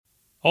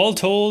All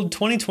told,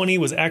 2020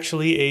 was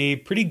actually a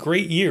pretty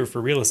great year for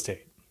real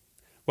estate.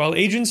 While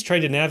agents tried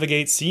to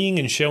navigate seeing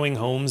and showing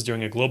homes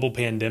during a global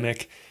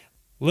pandemic,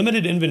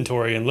 limited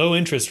inventory and low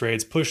interest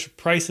rates pushed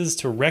prices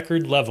to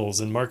record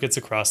levels in markets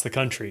across the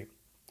country.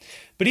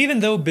 But even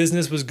though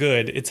business was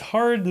good, it's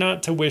hard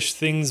not to wish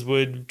things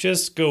would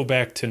just go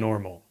back to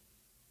normal.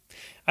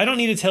 I don't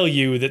need to tell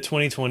you that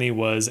 2020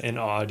 was an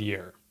odd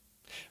year.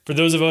 For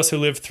those of us who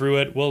lived through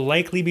it, we'll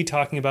likely be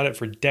talking about it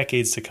for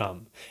decades to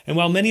come. And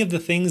while many of the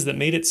things that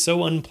made it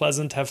so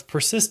unpleasant have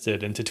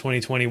persisted into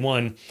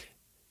 2021,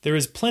 there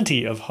is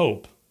plenty of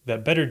hope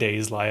that better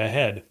days lie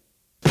ahead.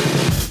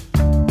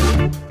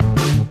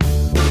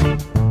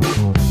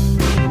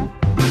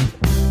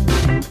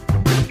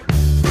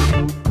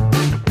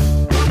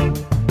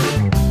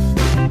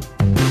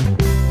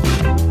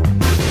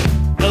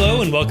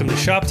 Hello and welcome to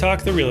Shop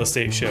Talk, the Real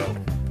Estate Show.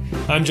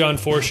 I'm John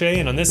Forshey,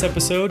 and on this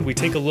episode, we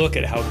take a look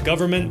at how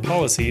government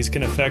policies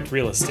can affect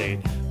real estate.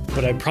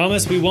 But I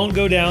promise we won't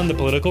go down the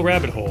political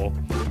rabbit hole.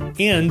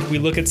 And we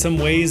look at some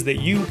ways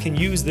that you can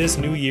use this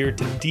new year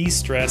to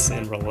de-stress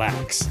and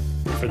relax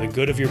for the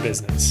good of your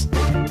business.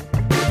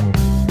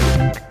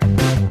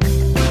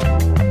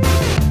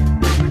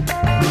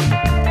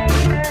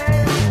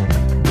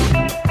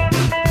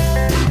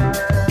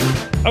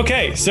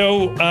 Okay,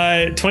 so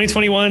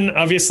 2021,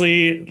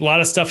 obviously, a lot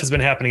of stuff has been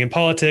happening in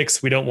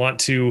politics. We don't want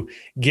to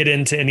get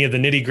into any of the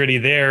nitty gritty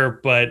there,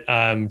 but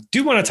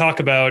do want to talk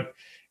about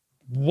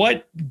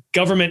what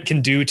government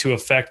can do to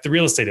affect the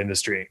real estate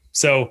industry.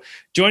 So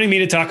joining me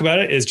to talk about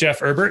it is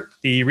Jeff Erbert,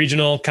 the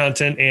regional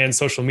content and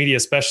social media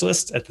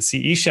specialist at the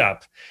CE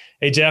Shop.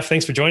 Hey, Jeff,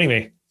 thanks for joining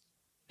me.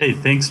 Hey,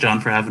 thanks,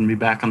 John, for having me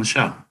back on the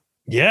show.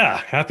 Yeah,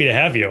 happy to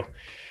have you.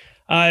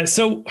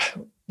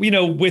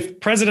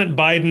 With President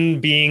Biden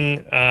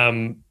being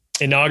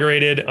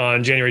inaugurated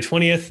on January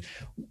 20th,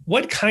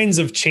 what kinds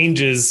of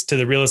changes to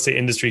the real estate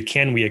industry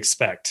can we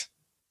expect?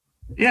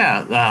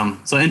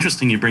 Yeah, so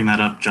interesting you bring that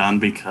up, John,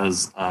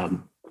 because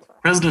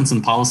presidents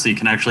and policy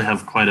can actually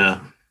have quite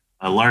a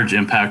large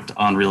impact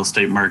on real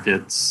estate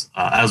markets,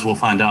 as we'll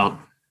find out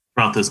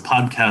throughout this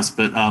podcast.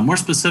 But more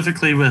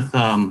specifically with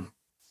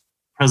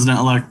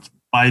President-elect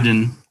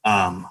Biden,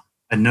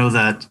 I know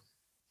that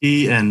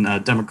he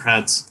and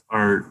Democrats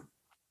are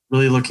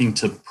really looking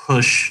to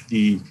push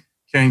the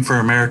Caring for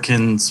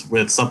Americans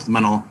with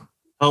Supplemental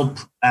Help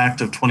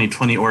Act of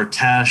 2020, or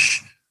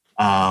CASH,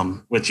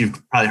 which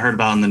you've probably heard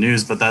about in the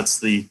news, but that's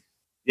the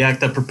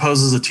act that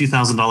proposes a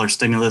 $2,000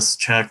 stimulus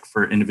check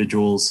for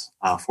individuals,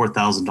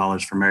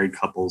 $4,000 for married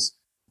couples.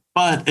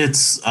 But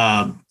it's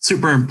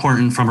super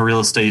important from a real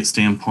estate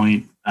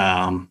standpoint,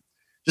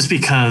 just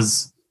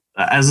because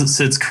as it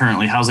sits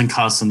currently, housing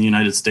costs in the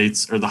United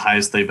States are the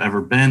highest they've ever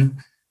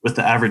been, with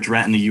the average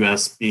rent in the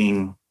U.S.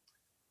 being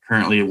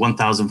currently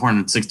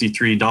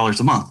 $1,463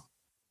 a month.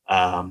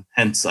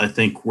 Hence, I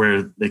think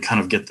where they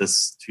kind of get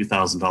this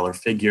 $2,000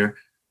 figure.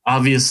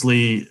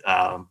 Obviously,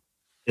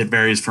 it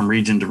varies from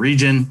region to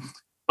region,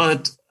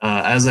 but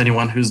as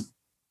anyone who's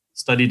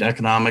studied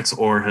economics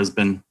or has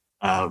been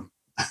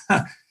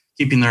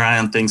keeping their eye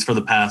on things for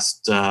the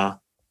past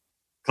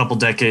couple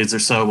decades or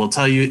so will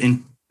tell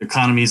you,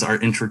 economies are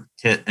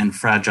intricate and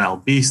fragile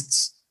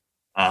beasts.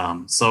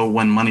 So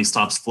when money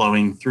stops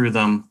flowing through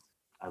them,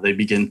 they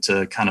begin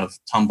to kind of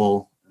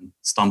tumble and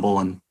stumble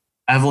and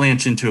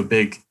avalanche into a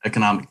big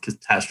economic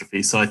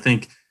catastrophe. So I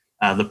think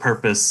the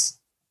purpose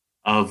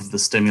of the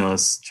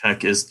stimulus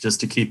check is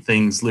just to keep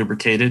things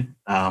lubricated,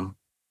 kind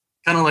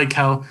of like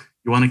how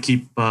you want to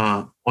keep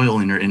oil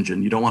in your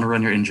engine. You don't want to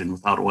run your engine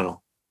without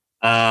oil.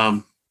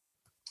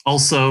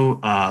 Also,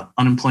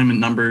 unemployment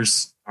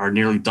numbers are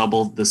nearly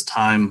doubled this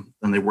time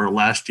than they were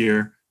last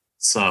year.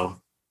 So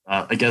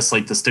I guess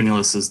like the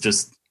stimulus is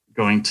just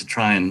going to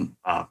try and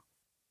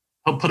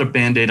help put a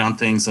Band-Aid on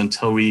things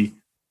until we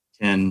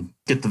can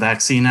get the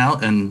vaccine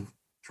out and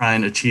try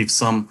and achieve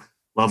some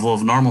level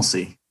of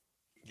normalcy.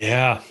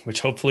 Yeah, which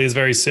hopefully is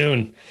very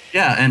soon.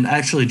 Yeah, and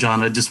actually,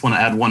 John, I just want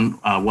to add one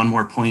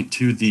more point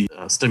to the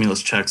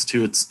stimulus checks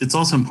too. It's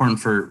also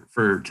important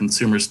for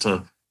consumers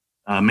to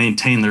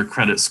maintain their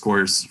credit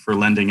scores for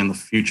lending in the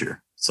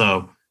future,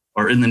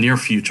 or in the near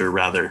future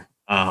rather.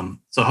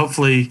 So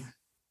hopefully,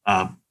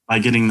 by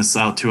getting this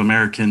out to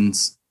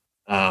Americans,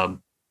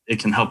 it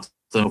can help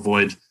to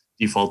avoid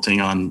defaulting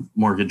on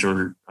mortgage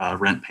or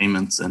rent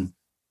payments and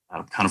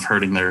kind of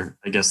hurting their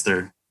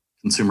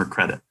consumer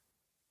credit.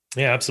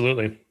 Yeah,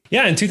 absolutely.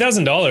 Yeah, and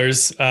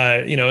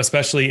 $2,000,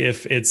 especially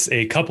if it's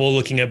a couple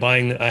looking at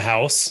buying a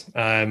house,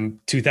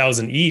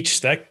 $2,000 each,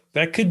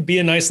 that could be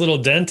a nice little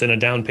dent in a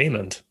down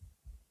payment.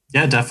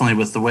 Yeah, definitely.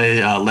 With the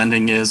way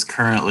lending is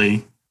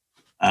currently,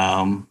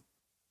 you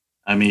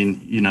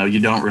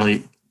don't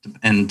really,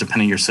 and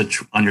depending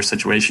on your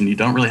situation, you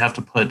don't really have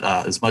to put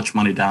as much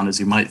money down as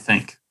you might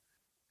think.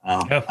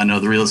 Yeah. I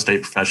know the real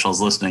estate professionals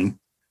listening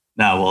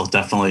now will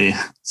definitely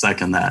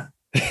second that.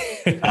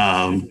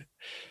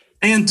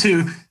 And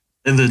two,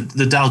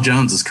 the Dow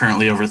Jones is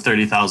currently over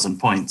 30,000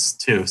 points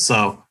too.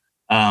 So,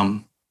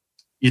 kind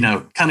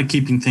of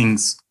keeping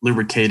things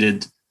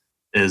lubricated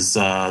is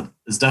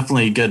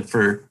definitely good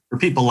for for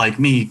people like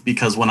me,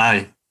 because when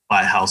I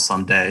buy a house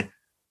someday,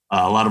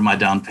 a lot of my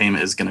down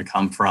payment is going to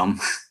come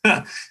from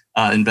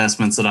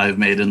investments that I've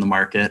made in the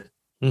market.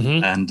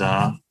 Mm-hmm. And,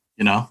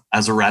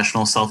 as a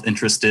rational,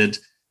 self-interested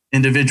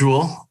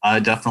individual, I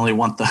definitely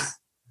want that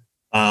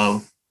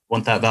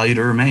value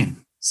to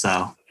remain.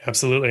 So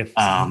absolutely.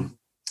 And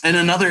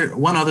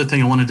one other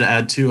thing I wanted to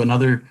add to,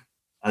 another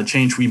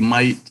change we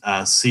might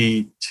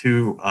see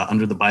too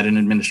under the Biden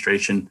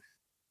administration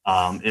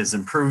is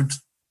improved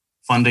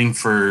funding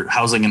for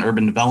housing and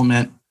urban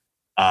development.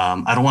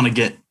 I don't want to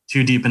get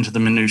too deep into the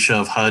minutia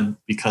of HUD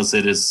because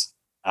it's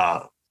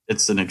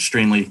an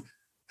extremely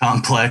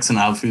complex and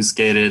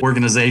obfuscated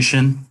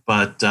organization,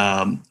 but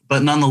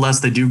nonetheless,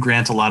 they do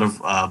grant a lot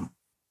of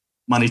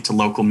money to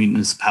local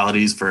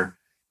municipalities for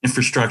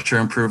infrastructure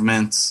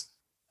improvements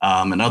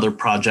and other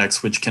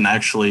projects, which can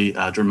actually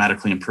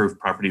dramatically improve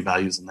property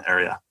values in the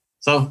area.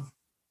 So,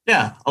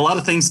 yeah, a lot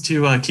of things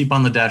to keep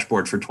on the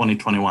dashboard for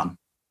 2021.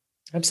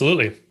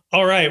 Absolutely.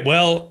 All right.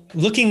 Well,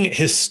 looking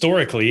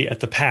historically at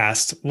the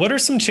past, what are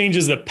some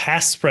changes that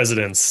past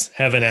presidents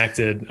have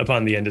enacted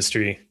upon the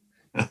industry?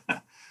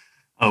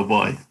 Oh,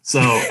 boy. So,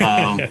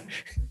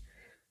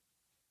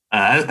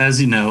 as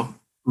you know,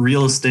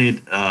 real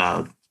estate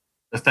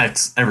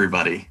affects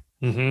everybody.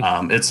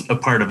 Mm-hmm. It's a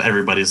part of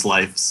everybody's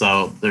life.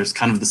 So there's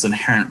kind of this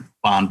inherent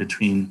bond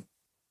between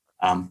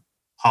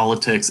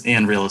politics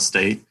and real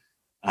estate,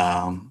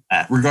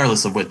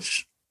 regardless of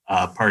which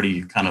party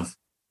you kind of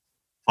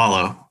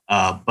follow.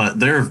 But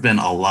there have been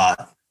a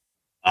lot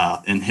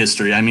in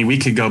history. I mean, we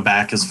could go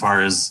back as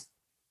far as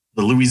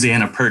the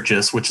Louisiana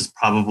Purchase, which is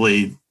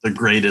probably the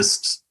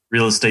greatest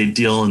real estate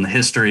deal in the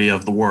history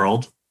of the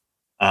world,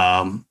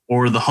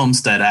 or the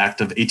Homestead Act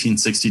of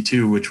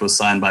 1862, which was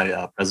signed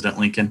by President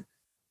Lincoln.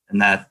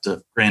 And that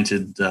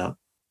granted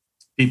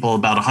people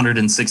about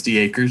 160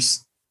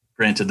 acres,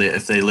 granted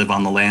if they live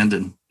on the land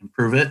and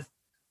improve it,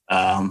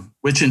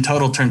 which in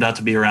total turned out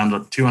to be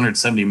around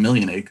 270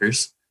 million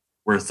acres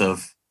worth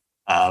of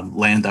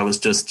land that was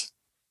just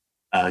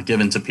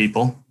given to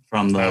people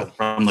from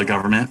the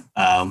government.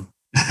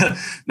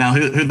 Now,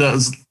 who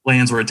those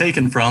lands were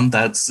taken from,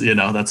 that's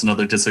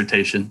another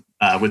dissertation,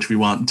 which we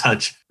won't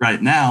touch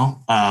right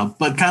now.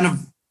 But kind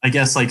of, I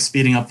guess, like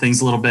speeding up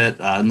things a little bit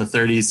in the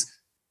 30s,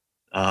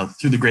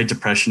 through the Great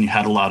Depression, you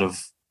had a lot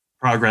of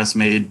progress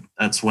made.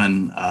 That's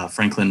when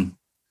Franklin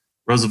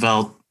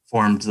Roosevelt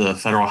formed the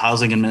Federal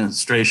Housing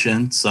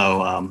Administration.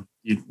 So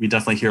we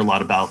definitely hear a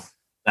lot about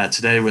that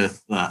today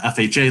with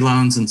FHA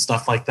loans and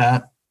stuff like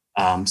that.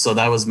 So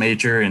that was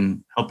major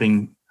in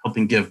helping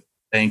give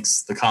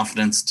banks the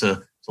confidence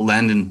to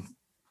lend and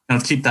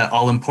kind of keep that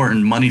all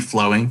important money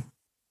flowing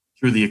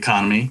through the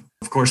economy.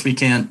 Of course, we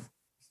can't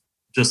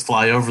just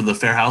fly over the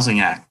Fair Housing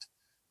Act,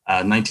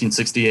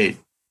 1968,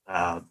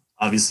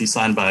 obviously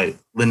signed by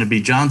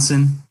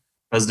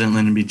President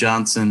Lyndon B.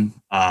 Johnson,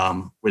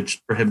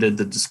 which prohibited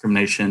the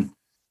discrimination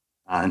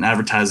in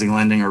advertising,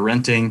 lending, or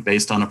renting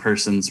based on a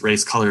person's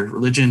race, color,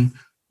 religion,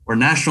 or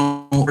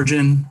national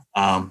origin.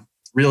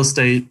 Real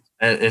estate,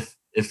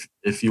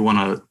 if you want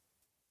to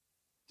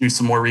do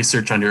some more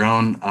research on your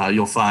own,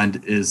 you'll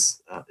find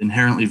is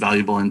inherently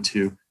valuable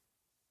into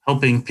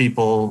helping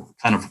people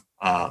kind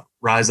of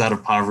rise out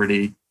of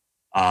poverty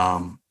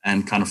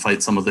and kind of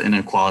fight some of the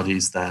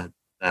inequalities that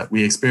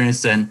we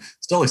experienced and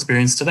still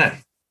experience today.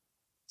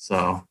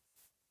 So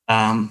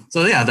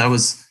yeah, that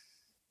was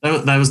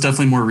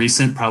definitely more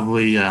recent,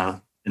 probably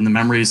in the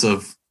memories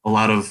of a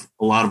lot of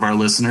our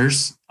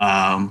listeners.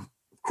 Of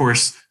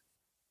course,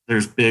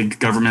 there's big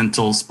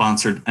governmental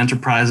sponsored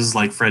enterprises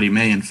like Freddie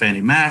Mae and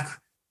Fannie Mac,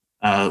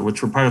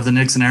 which were part of the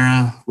Nixon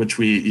era, which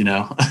we,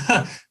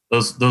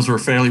 those were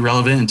fairly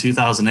relevant in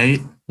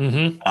 2008.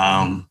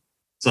 Mm-hmm.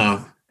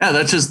 So yeah,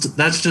 that's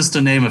just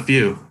to name a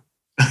few.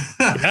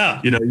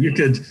 Yeah.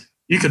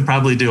 You could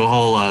probably do a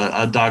whole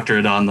a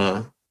doctorate on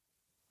the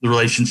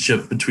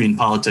relationship between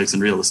politics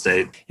and real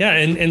estate. Yeah.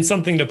 And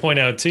something to point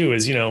out too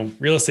is,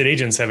 real estate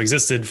agents have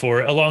existed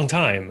for a long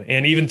time.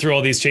 And even through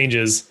all these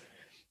changes,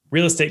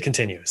 real estate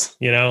continues.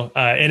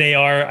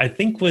 NAR, I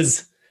think,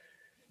 was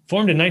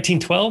formed in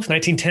 1912,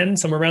 1910,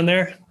 somewhere around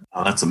there.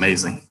 Oh, that's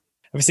amazing.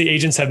 Obviously,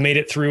 agents have made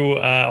it through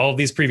all of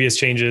these previous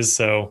changes.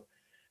 So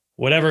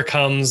whatever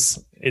comes,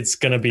 it's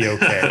going to be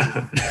okay.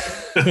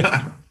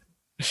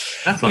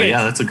 Definitely. Okay.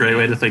 Yeah, that's a great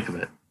way to think of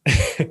it.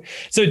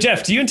 So,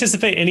 Jeff, do you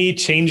anticipate any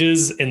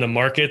changes in the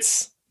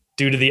markets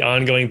due to the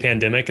ongoing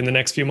pandemic in the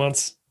next few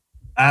months?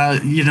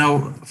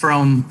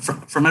 From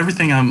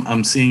everything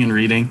I'm seeing and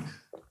reading,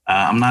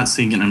 I'm not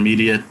seeing an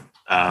immediate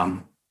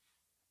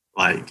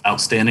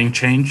outstanding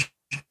change.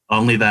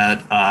 Only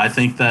that I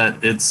think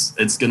that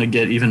it's going to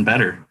get even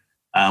better.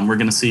 We're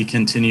going to see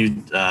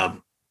continued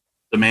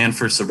demand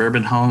for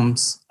suburban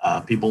homes,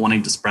 people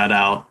wanting to spread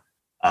out,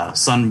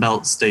 Sun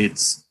Belt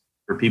states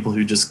for people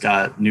who just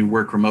got new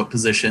work remote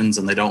positions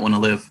and they don't want to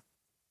live,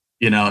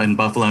 in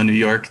Buffalo, New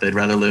York. They'd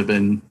rather live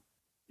in,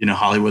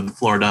 Hollywood,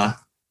 Florida,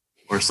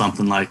 or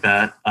something like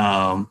that.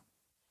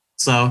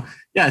 So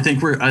yeah, I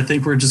think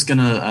we're just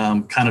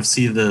gonna kind of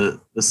see the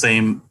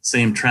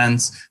same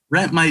trends.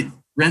 Rent might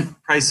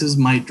rent prices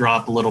might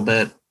drop a little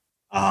bit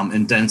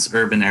in dense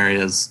urban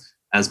areas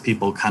as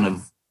people kind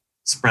of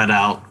spread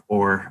out,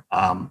 or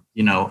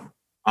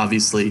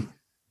obviously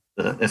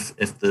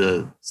if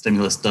the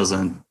stimulus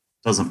doesn't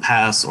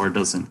pass or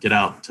doesn't get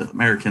out to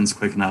Americans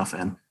quick enough,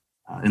 and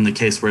in the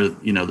case where the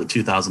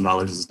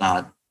 $2,000 is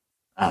not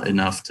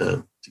enough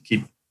to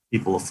keep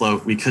people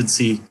afloat, we could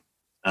see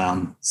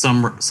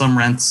some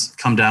rents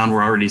come down.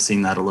 We're already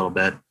seeing that a little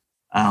bit,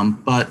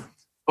 but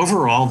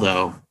overall,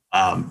 though,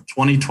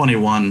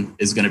 2021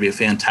 is going to be a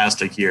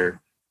fantastic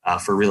year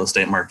for real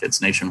estate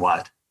markets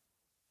nationwide.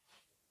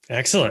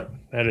 Excellent.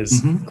 That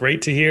is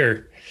great to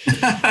hear.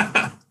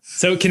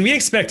 So can we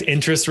expect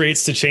interest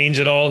rates to change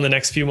at all in the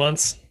next few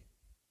months?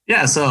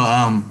 Yeah. So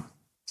I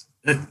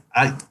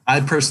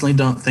personally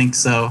don't think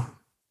so.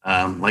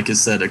 Like I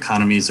said,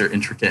 economies are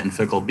intricate and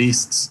fickle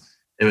beasts.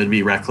 It would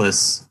be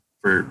reckless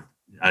for,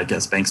 I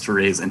guess, banks to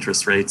raise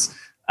interest rates.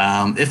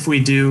 If we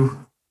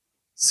do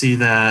see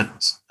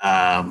that,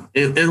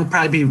 it'll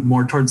probably be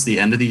more towards the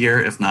end of the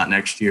year, if not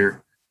next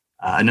year.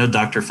 I know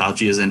Dr.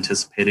 Fauci is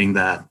anticipating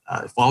that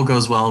if all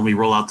goes well and we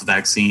roll out the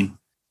vaccine,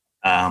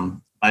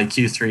 by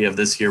Q3 of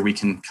this year, we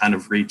can kind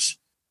of reach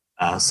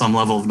some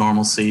level of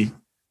normalcy,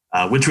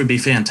 which would be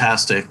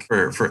fantastic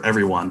for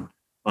everyone.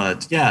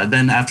 But yeah,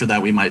 then after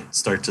that, we might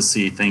start to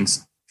see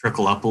things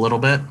trickle up a little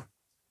bit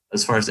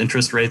as far as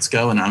interest rates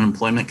go and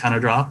unemployment kind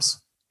of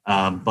drops.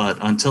 But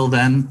until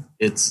then,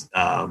 it's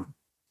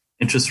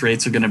interest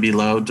rates are going to be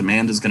low.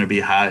 Demand is going to be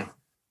high.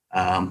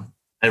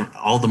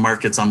 All the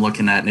markets I'm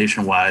looking at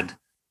nationwide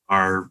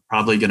are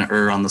probably going to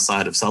err on the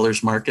side of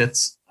sellers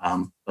markets.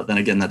 But then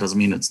again, that doesn't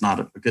mean it's not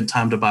a good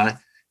time to buy.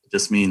 It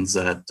just means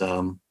that,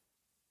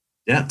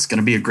 it's going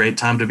to be a great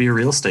time to be a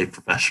real estate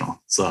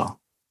professional. So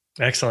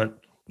excellent.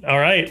 All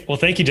right. Well,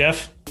 thank you,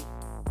 Jeff.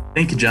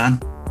 Thank you, John.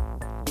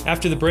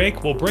 After the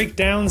break, we'll break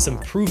down some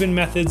proven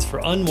methods for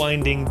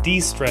unwinding,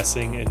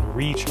 de-stressing, and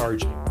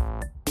recharging.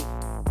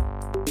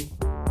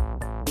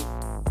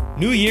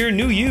 New year,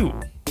 new you.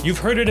 You've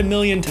heard it a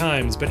million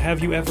times, but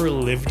have you ever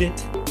lived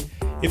it?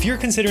 If you're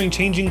considering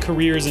changing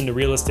careers into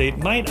real estate,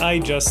 might I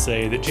just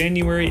say that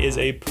January is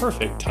a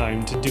perfect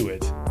time to do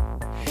it.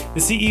 The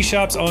CE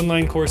Shop's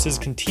online courses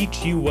can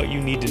teach you what you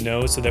need to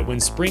know so that when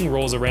spring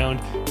rolls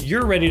around,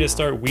 you're ready to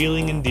start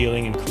wheeling and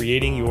dealing and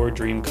creating your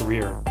dream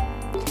career.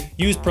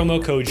 Use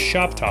promo code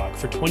SHOPTALK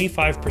for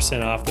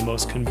 25% off the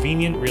most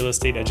convenient real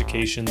estate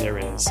education there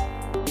is.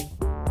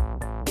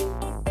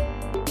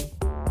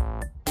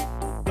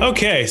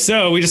 Okay,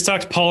 so we just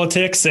talked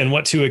politics and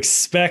what to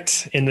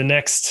expect in the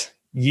next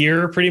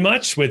year, pretty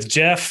much, with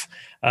Jeff.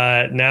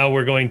 Now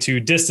we're going to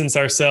distance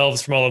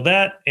ourselves from all of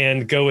that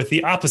and go with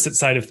the opposite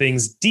side of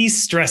things,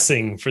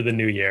 de-stressing for the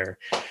new year.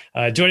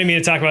 Joining me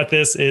to talk about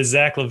this is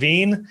Zach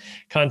Levine,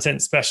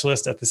 content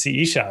specialist at the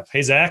CE Shop.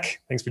 Hey,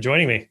 Zach, thanks for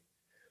joining me.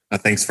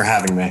 Thanks for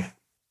having me.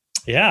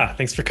 Yeah,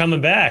 thanks for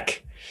coming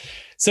back.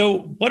 So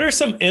what are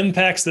some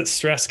impacts that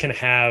stress can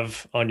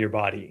have on your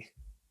body?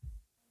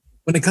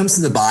 When it comes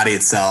to the body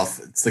itself,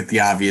 it's like the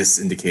obvious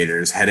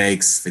indicators: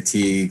 headaches,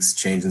 fatigues,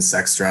 change in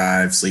sex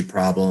drive, sleep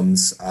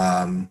problems,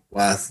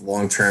 with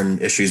long-term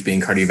issues being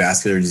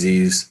cardiovascular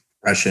disease,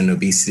 depression,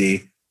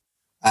 obesity.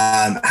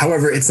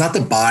 However, it's not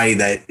the body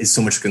that is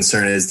so much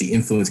concern as the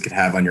influence it could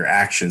have on your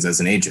actions as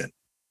an agent.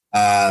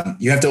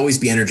 You have to always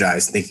be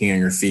energized, thinking on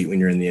your feet when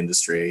you're in the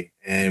industry.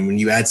 And when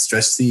you add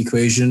stress to the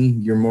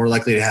equation, you're more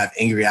likely to have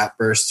angry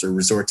outbursts or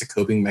resort to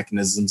coping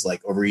mechanisms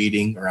like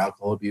overeating or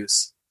alcohol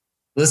abuse.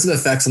 The list of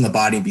effects on the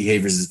body and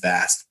behaviors is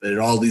vast, but it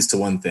all leads to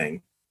one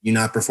thing: you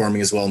not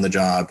performing as well in the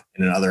job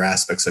and in other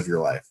aspects of your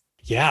life.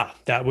 Yeah,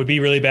 that would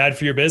be really bad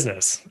for your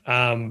business.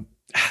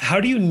 How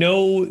do you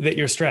know that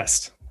you're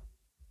stressed?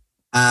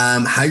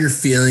 How you're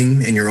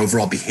feeling and your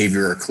overall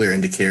behavior are clear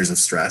indicators of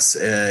stress.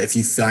 If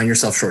you find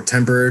yourself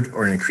short-tempered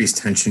or an increased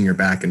tension in your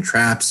back and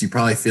traps, you're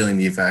probably feeling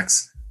the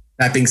effects.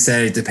 That being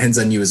said, it depends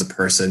on you as a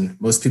person.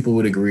 Most people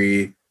would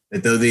agree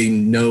that though they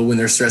know when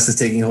their stress is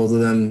taking hold of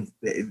them,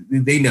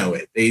 they know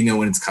it. They know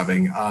when it's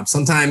coming.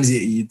 Sometimes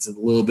it's a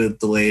little bit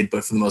delayed,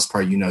 but for the most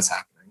part, you know it's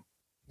happening.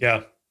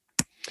 Yeah.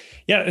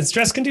 Yeah. And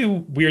stress can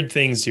do weird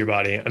things to your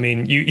body. I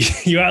mean,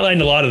 you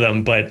outlined a lot of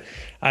them, but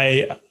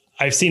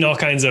I've seen all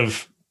kinds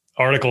of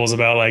articles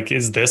about, like,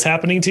 is this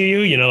happening to you?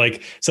 You know,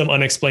 like some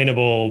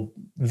unexplainable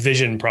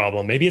vision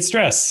problem. Maybe it's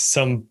stress.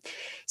 Some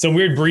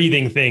weird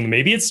breathing thing.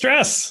 Maybe it's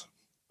stress.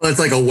 Well, it's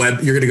like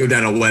you're going to go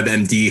down a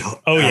WebMD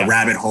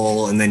rabbit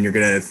hole, and then you're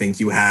going to think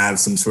you have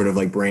some sort of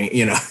like brain,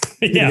 you're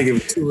going to give a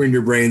tumor in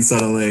your brain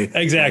suddenly.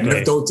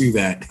 Exactly. Don't do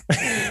that.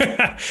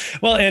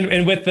 Well,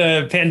 and with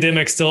the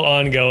pandemic still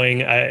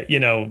ongoing,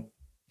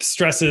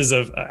 stresses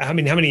of how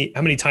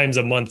many times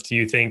a month do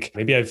you think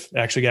maybe I've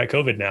actually got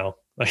COVID now?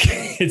 Like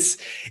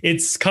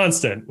it's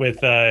constant with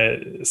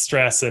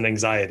stress and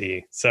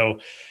anxiety. So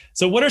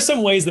what are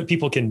some ways that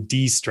people can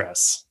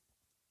de-stress?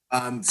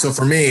 So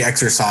for me,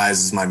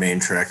 exercise is my main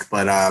trick,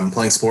 but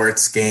playing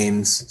sports,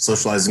 games,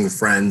 socializing with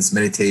friends,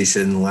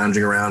 meditation,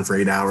 lounging around for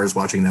 8 hours,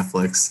 watching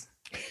Netflix.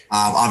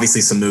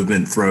 Obviously some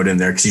movement thrown in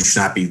there because you should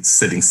not be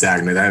sitting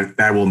stagnant.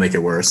 That will make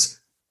it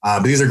worse.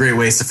 But these are great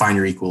ways to find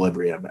your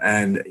equilibrium.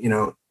 And,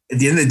 at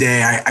the end of the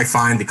day, I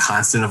find the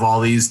constant of all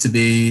these to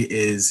be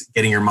is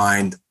getting your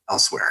mind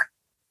elsewhere.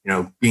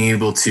 Being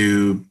able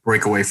to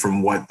break away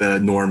from what the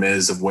norm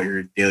is of what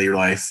your daily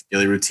life,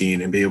 daily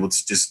routine, and be able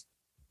to just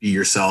be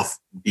yourself,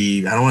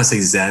 I don't want to say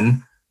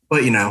zen,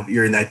 but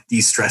you're in that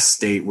de-stress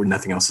state where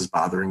nothing else is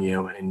bothering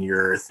you and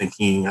you're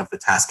thinking of the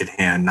task at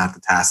hand, not the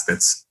task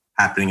that's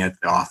happening at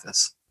the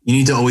office. You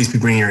need to always be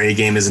bringing your A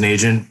game as an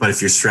agent, but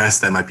if you're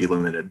stressed, that might be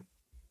limited.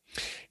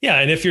 Yeah.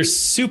 And if you're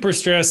super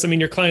stressed,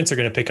 your clients are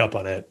going to pick up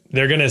on it.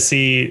 They're going to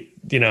see,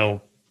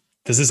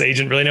 does this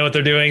agent really know what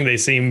they're doing? They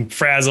seem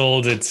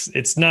frazzled.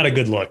 It's not a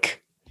good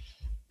look.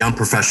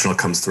 Unprofessional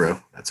comes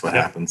through. That's what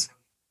happens.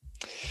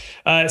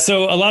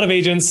 So a lot of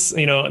agents,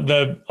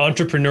 the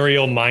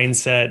entrepreneurial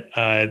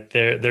mindset,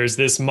 there's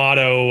this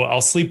motto,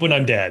 I'll sleep when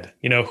I'm dead.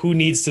 Who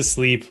needs to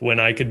sleep when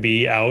I could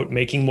be out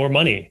making more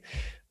money?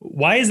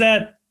 Why is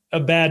that a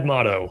bad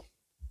motto?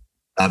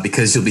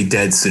 Because you'll be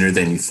dead sooner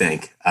than you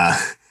think.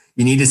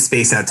 You need to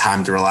space out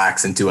time to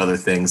relax and do other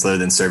things other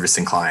than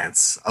servicing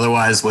clients.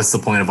 Otherwise, what's the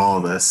point of all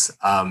of this?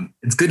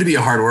 It's good to be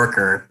a hard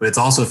worker, but it's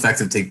also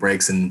effective to take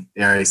breaks and,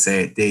 dare I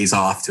say it, days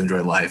off to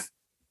enjoy life.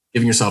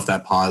 Giving yourself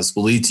that pause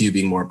will lead to you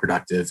being more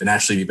productive and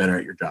actually be better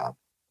at your job.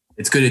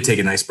 It's good to take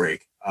a nice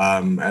break.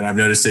 And I've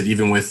noticed it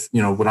even with,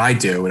 what I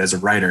do as a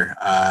writer.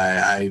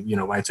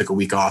 When I took a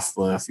week off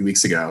a few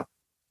weeks ago,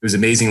 it was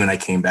amazing when I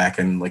came back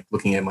and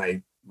looking at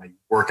my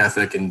work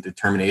ethic and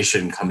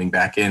determination coming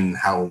back in,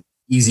 how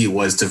easy it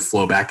was to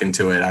flow back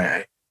into it.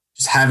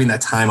 Just having that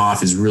time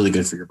off is really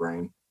good for your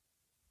brain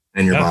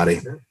and your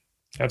body.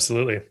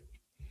 Absolutely.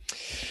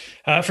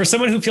 For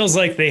someone who feels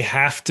like they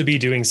have to be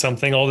doing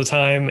something all the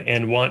time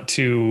and want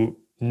to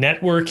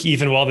network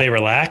even while they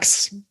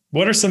relax,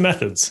 what are some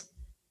methods?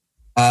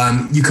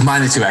 You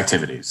combine the two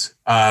activities,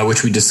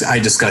 which I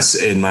discuss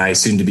in my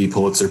soon-to-be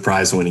Pulitzer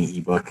Prize-winning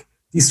ebook,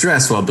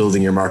 De-Stress While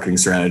Building Your Marketing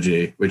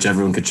Strategy, which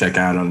everyone could check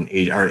out on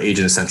our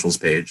Agent Essentials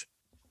page.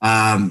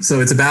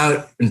 So it's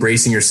about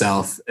embracing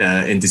yourself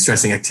in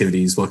distressing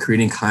activities while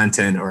creating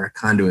content or a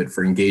conduit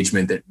for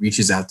engagement that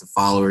reaches out to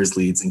followers,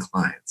 leads, and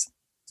clients.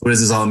 So what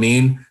does this all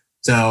mean?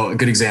 So a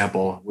good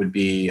example would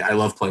be, I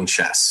love playing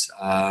chess.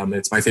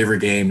 It's my favorite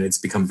game. And it's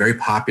become very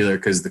popular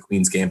because of the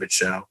Queen's Gambit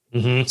show.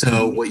 Mm-hmm.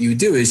 So what you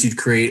do is you'd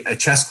create a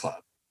chess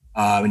club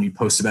and you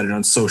post about it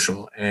on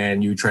social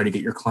and you try to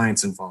get your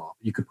clients involved.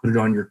 You could put it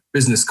on your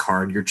business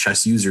card, your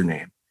chess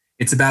username.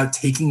 It's about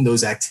taking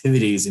those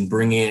activities and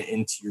bringing it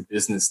into your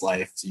business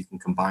life so you can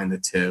combine the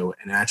two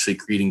and actually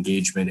create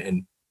engagement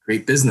and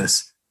create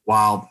business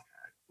while,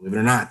 believe it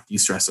or not,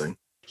 de-stressing.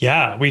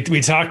 Yeah, we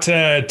talked 2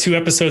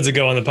 episodes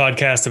ago on the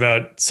podcast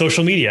about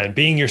social media and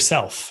being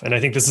yourself. And I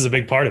think this is a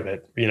big part of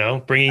it,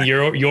 bringing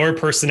your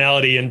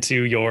personality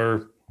into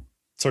your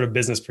sort of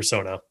business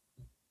persona.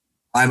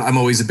 I'm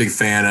always a big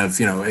fan of,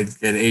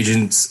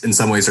 agents in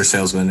some ways are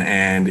salesmen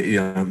and,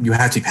 you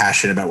have to be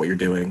passionate about what you're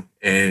doing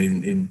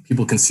and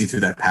people can see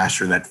through that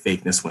passion or that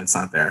fakeness when it's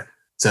not there.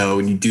 So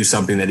when you do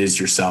something that is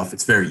yourself,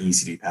 it's very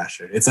easy to be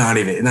passionate. It's not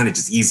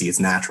just easy, it's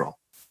natural.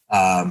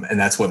 And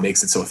that's what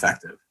makes it so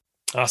effective.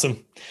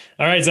 Awesome.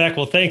 All right, Zach.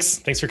 Well, thanks.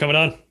 Thanks for coming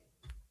on.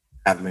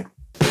 Having me.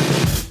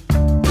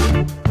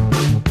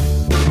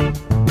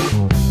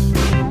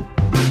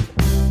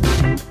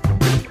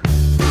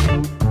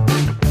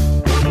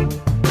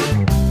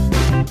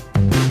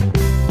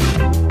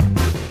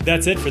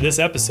 That's it for this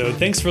episode.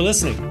 Thanks for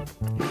listening.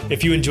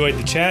 If you enjoyed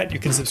the chat, you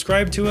can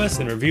subscribe to us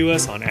and review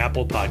us on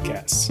Apple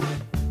Podcasts.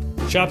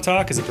 Shop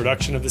Talk is a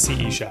production of the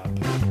CE Shop.